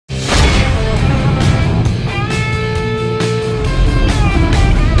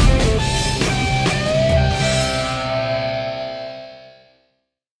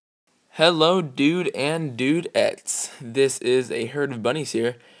Hello, dude and dudettes. This is a herd of bunnies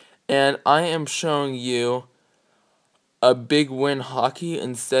here, and I am showing you a big win hockey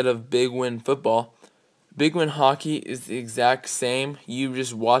instead of big win football. Big win hockey is the exact same. You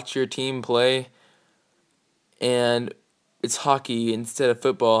just watch your team play, and it's hockey instead of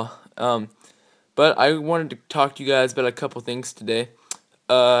football. But I wanted to talk to you guys about a couple things today.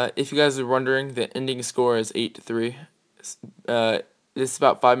 If you guys are wondering, the ending score is 8-3. It's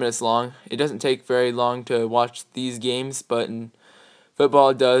about 5 minutes long. It doesn't take very long to watch these games, but in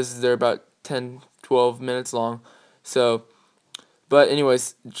football it does. They're about 10-12 minutes long. So, but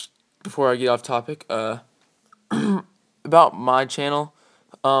anyways, before I get off topic, about my channel,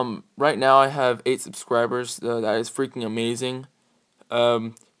 right now I have 8 subscribers. That is freaking amazing.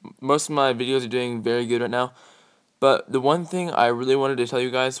 Most of my videos are doing very good right now. But the one thing I really wanted to tell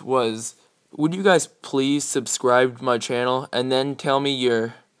you guys was, would you guys please subscribe to my channel and then tell me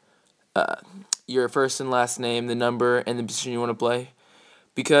your first and last name, the number, and the position you want to play?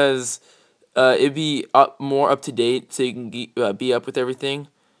 Because it'd be more up to date, so you can be up with everything.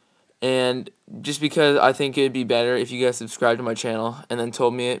 And just because I think it'd be better if you guys subscribed to my channel and then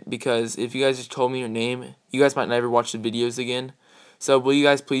told me it, because if you guys just told me your name, you guys might never watch the videos again. So will you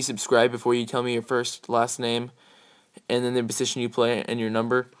guys please subscribe before you tell me your first, last name, and then the position you play and your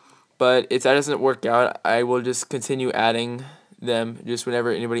number? But if that doesn't work out, I will just continue adding them just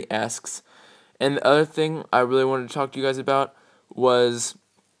whenever anybody asks. And the other thing I really wanted to talk to you guys about was,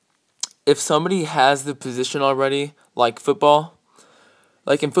 if somebody has the position already, like football.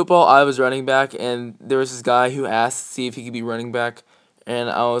 Like in football, I was running back, and there was this guy who asked to see if he could be running back. And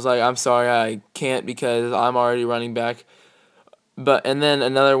I was like, I'm sorry, I can't because I'm already running back. And then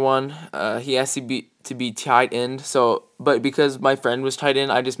another one, he asked to be tight end. But because my friend was tight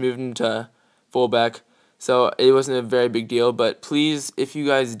end, I just moved him to fullback. So it wasn't a very big deal. But please, if you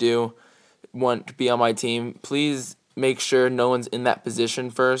guys do want to be on my team, please make sure no one's in that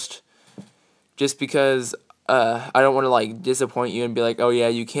position first. Just because I don't want to disappoint you and be like, oh yeah,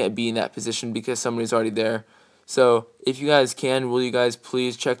 you can't be in that position because somebody's already there. So if you guys can, will you guys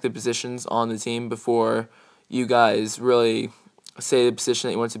please check the positions on the team before you guys really say the position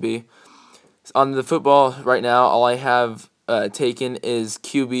that you want to be. On the football right now, all I have taken is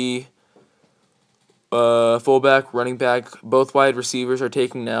QB, fullback, running back. Both wide receivers are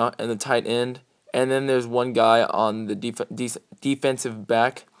taken now, and the tight end. And then there's one guy on the defensive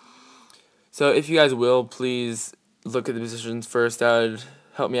back. So if you guys will, please look at the positions first. That would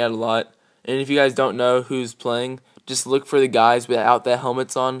help me out a lot. And if you guys don't know who's playing, just look for the guys without the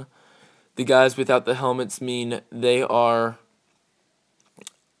helmets on. The guys without the helmets mean they are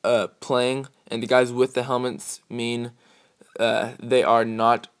playing, and the guys with the helmets mean they are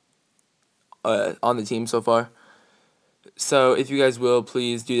not on the team so far. So if you guys will,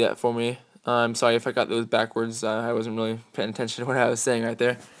 please do that for me. I'm sorry if I got those backwards. I wasn't really paying attention to what I was saying right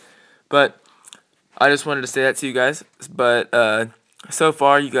there. But I just wanted to say that to you guys. But so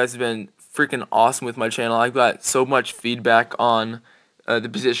far, you guys have been freaking awesome with my channel. I've got so much feedback on the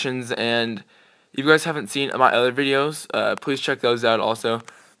positions, and if you guys haven't seen my other videos, please check those out also.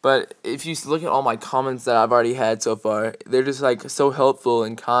 But if you look at all my comments that I've already had so far, they're just so helpful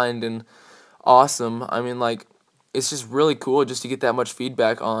and kind and awesome. I mean, it's just really cool just to get that much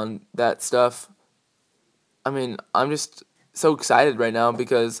feedback on that stuff. I mean, I'm just so excited right now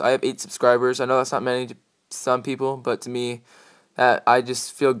because I have 8 subscribers. I know that's not many to some people, but to me, I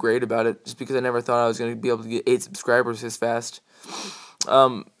just feel great about it just because I never thought I was going to be able to get 8 subscribers this fast.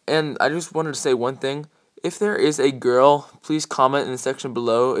 And I just wanted to say one thing. If there is a girl, please comment in the section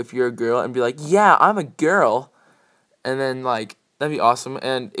below if you're a girl and be like, yeah, I'm a girl. And then, that'd be awesome.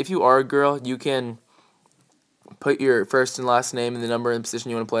 And if you are a girl, you can put your first and last name and the number and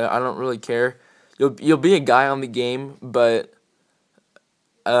position you want to play. I don't really care. You'll be a guy on the game, but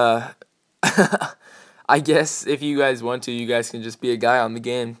I guess if you guys want to, you guys can just be a guy on the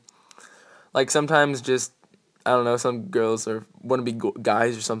game. Sometimes I don't know, some girls want to be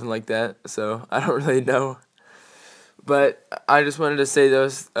guys or something like that, so I don't really know. But I just wanted to say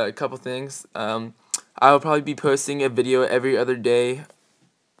those couple things. I will probably be posting a video every other day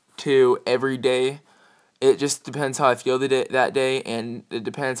to every day. It just depends how I feel that day, and it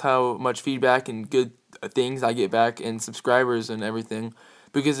depends how much feedback and good things I get back and subscribers and everything.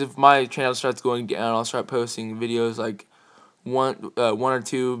 Because if my channel starts going down, I'll start posting videos one or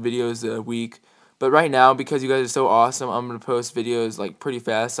 2 videos a week. But right now, because you guys are so awesome, I'm going to post videos pretty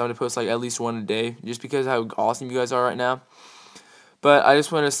fast. I'm going to post at least 1 a day just because of how awesome you guys are right now. But I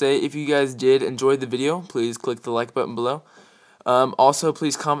just want to say, if you guys did enjoy the video, please click the like button below. Also,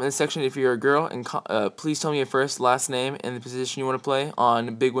 please comment in the section if you're a girl, and please tell me your first, last name, and the position you want to play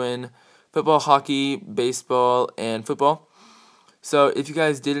on Big Win football, hockey, baseball, and football. So if you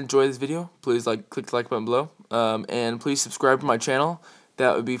guys did enjoy this video, please click the like button below, and please subscribe to my channel.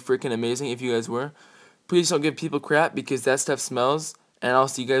 That would be freaking amazing if you guys were. Please don't give people crap because that stuff smells, and I'll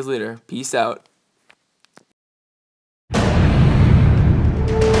see you guys later. Peace out.